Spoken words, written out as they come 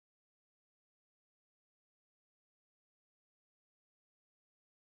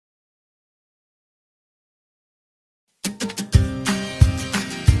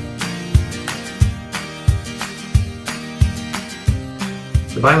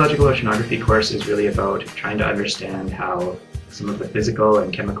The Biological Oceanography course is really about trying to understand how some of the physical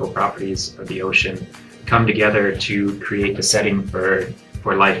and chemical properties of the ocean come together to create the setting for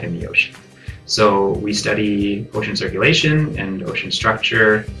life in the ocean. So we study ocean circulation and ocean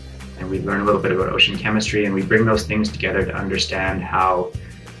structure, and we learn a little bit about ocean chemistry, and we bring those things together to understand how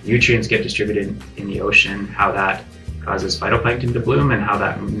nutrients get distributed in the ocean, how that causes phytoplankton to bloom, and how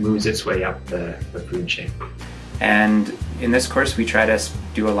that moves its way up the food chain. And in this course, we try to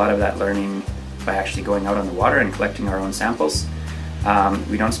do a lot of that learning by actually going out on the water and collecting our own samples.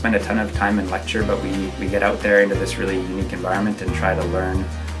 We don't spend a ton of time in lecture, but we get out there into this really unique environment and try to learn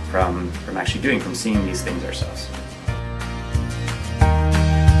from actually from seeing these things ourselves.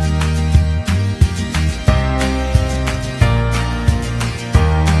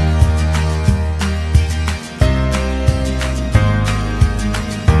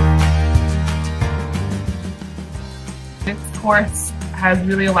 This course has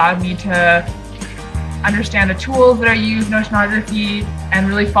really allowed me to understand the tools that are used in oceanography and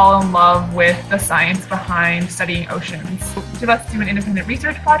really fall in love with the science behind studying oceans. So let's do an independent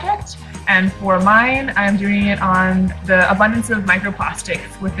research project, and for mine, I'm doing it on the abundance of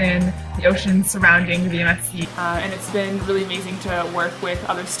microplastics within the oceans surrounding the MSc. And it's been really amazing to work with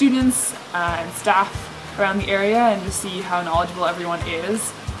other students and staff around the area and to see how knowledgeable everyone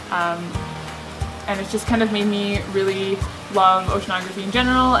is. And it's just kind of made me really love oceanography in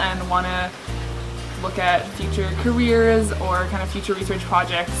general and want to look at future careers or kind of future research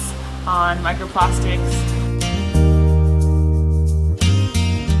projects on microplastics.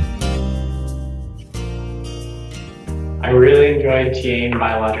 I really enjoyed TAing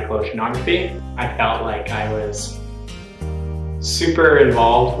Biological Oceanography. I felt like I was super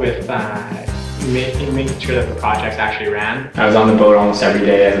involved with making sure that the projects actually ran. I was on the boat almost every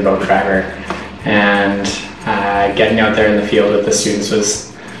day as a boat driver, and getting out there in the field with the students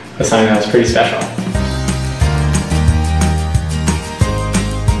was something that was pretty special.